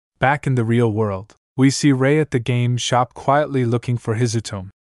Back in the real world, we see Ray at the game shop quietly looking for Hizutome.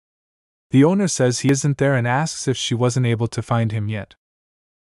 The owner says he isn't there and asks if she wasn't able to find him yet.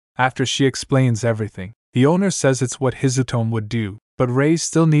 After she explains everything, the owner says it's what Hizutome would do, but Ray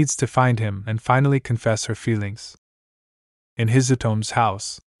still needs to find him and finally confess her feelings. In Hizutome's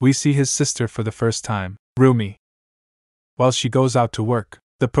house, we see his sister for the first time, Rumi. While she goes out to work,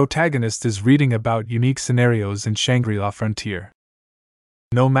 the protagonist is reading about unique scenarios in Shangri-La Frontier.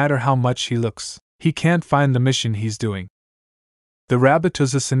 No matter how much he looks, he can't find the mission he's doing. The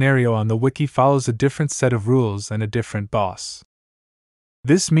Rabbitoza scenario on the wiki follows a different set of rules and a different boss.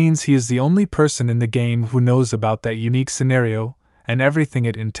 This means he is the only person in the game who knows about that unique scenario and everything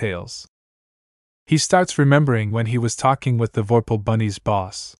it entails. He starts remembering when he was talking with the Vorpal Bunny's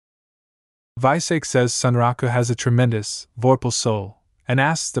boss. Visake says Sunraku has a tremendous, Vorpal soul, and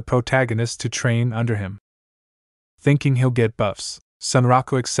asks the protagonist to train under him. Thinking he'll get buffs,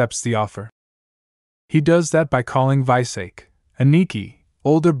 Sunraku accepts the offer. He does that by calling Visake Aniki,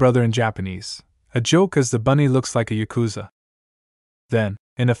 older brother in Japanese, a joke as the bunny looks like a yakuza. Then,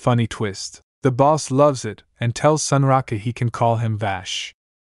 in a funny twist, the boss loves it and tells Sunraku he can call him Vash.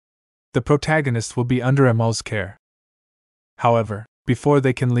 The protagonist will be under Emol's care. However, before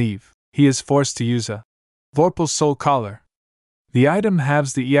they can leave, he is forced to use a Vorpal Soul Collar. The item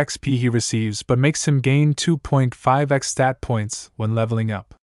halves the EXP he receives but makes him gain 2.5x stat points when leveling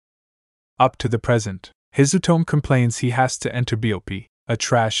up. Up to the present, Hizutome complains he has to enter BOP, a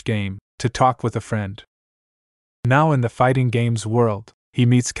trash game, to talk with a friend. Now in the fighting games world, he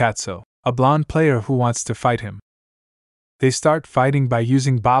meets Katsuo, a blonde player who wants to fight him. They start fighting by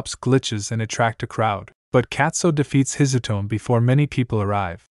using Bob's glitches and attract a crowd, but Katsuo defeats Hizutome before many people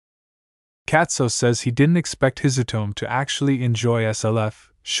arrive. Katsuo says he didn't expect Hizutome to actually enjoy SLF,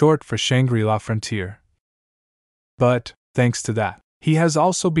 short for Shangri-La Frontier. But, thanks to that, he has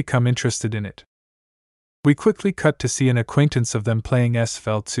also become interested in it. We quickly cut to see an acquaintance of them playing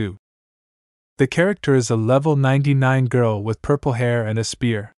SFL 2. The character is a level 99 girl with purple hair and a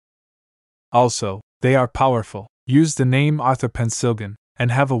spear. Also, they are powerful, use the name Arthur Pensilgan,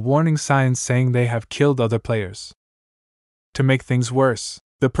 and have a warning sign saying they have killed other players. To make things worse,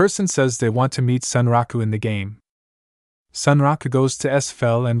 the person says they want to meet Sunraku in the game. Sunraku goes to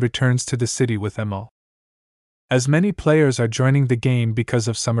SFL and returns to the city with Emol. As many players are joining the game because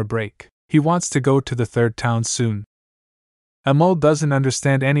of summer break, he wants to go to the third town soon. Emol doesn't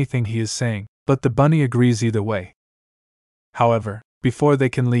understand anything he is saying, but the bunny agrees either way. However, before they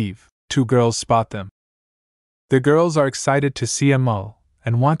can leave, two girls spot them. The girls are excited to see Emol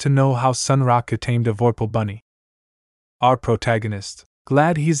and want to know how Sunraku tamed a Vorpal bunny. Our protagonist,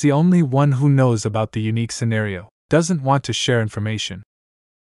 glad he's the only one who knows about the unique scenario, doesn't want to share information.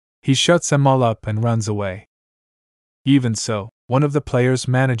 He shuts Emol up and runs away. Even so, one of the players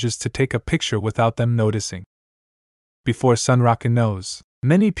manages to take a picture without them noticing. Before Sunraku knows,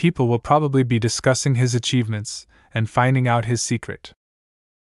 many people will probably be discussing his achievements and finding out his secret.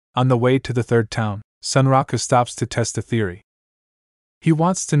 On the way to the third town, Sunraku stops to test a theory. He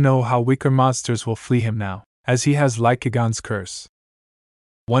wants to know how weaker monsters will flee him now, as he has Lycagon's curse.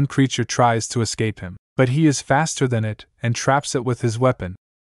 One creature tries to escape him, but he is faster than it and traps it with his weapon.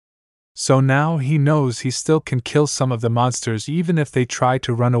 So now he knows he still can kill some of the monsters even if they try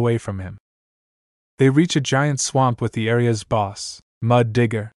to run away from him. They reach a giant swamp with the area's boss, Mud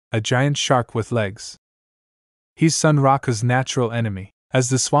Digger, a giant shark with legs. He's Sunraku's natural enemy, as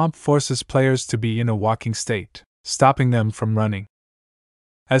the swamp forces players to be in a walking state, stopping them from running.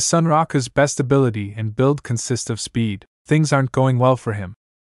 As Sunraku's best ability and build consist of speed, things aren't going well for him.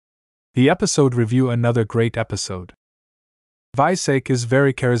 The episode review: another great episode. Visake is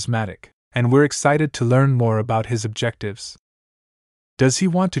very charismatic, and we're excited to learn more about his objectives. Does he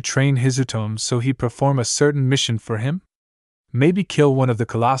want to train Hizutome so he perform a certain mission for him? Maybe kill one of the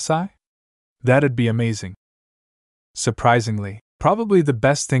Colossi? That'd be amazing. Surprisingly, probably the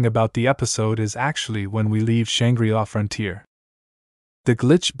best thing about the episode is actually when we leave Shangri-La Frontier. The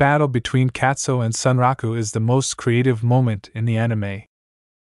glitch battle between Katsuo and Sunraku is the most creative moment in the anime.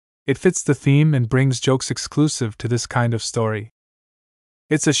 It fits the theme and brings jokes exclusive to this kind of story.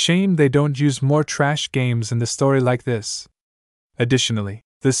 It's a shame they don't use more trash games in the story like this. Additionally,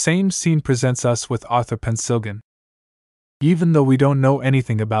 the same scene presents us with Arthur Pensilgan. Even though we don't know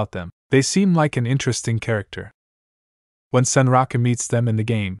anything about them, they seem like an interesting character. When Sunraku meets them in the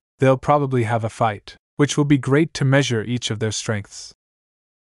game, they'll probably have a fight, which will be great to measure each of their strengths.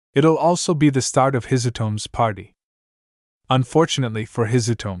 It'll also be the start of Hizutome's party. Unfortunately for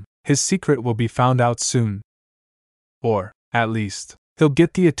Hizutome, his secret will be found out soon. Or, at least, he'll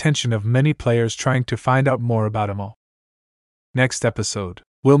get the attention of many players trying to find out more about him all. Next episode,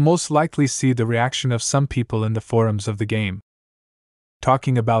 We'll most likely see the reaction of some people in the forums of the game.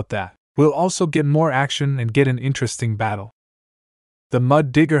 Talking about that, we'll also get more action and get an interesting battle. The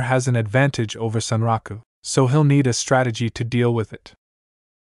Mud Digger has an advantage over Sanraku, so he'll need a strategy to deal with it.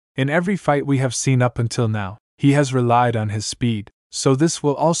 In every fight we have seen up until now, he has relied on his speed, so this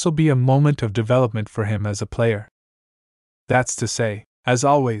will also be a moment of development for him as a player. That's to say, as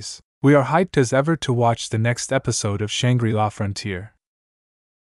always, we are hyped as ever to watch the next episode of Shangri-La Frontier.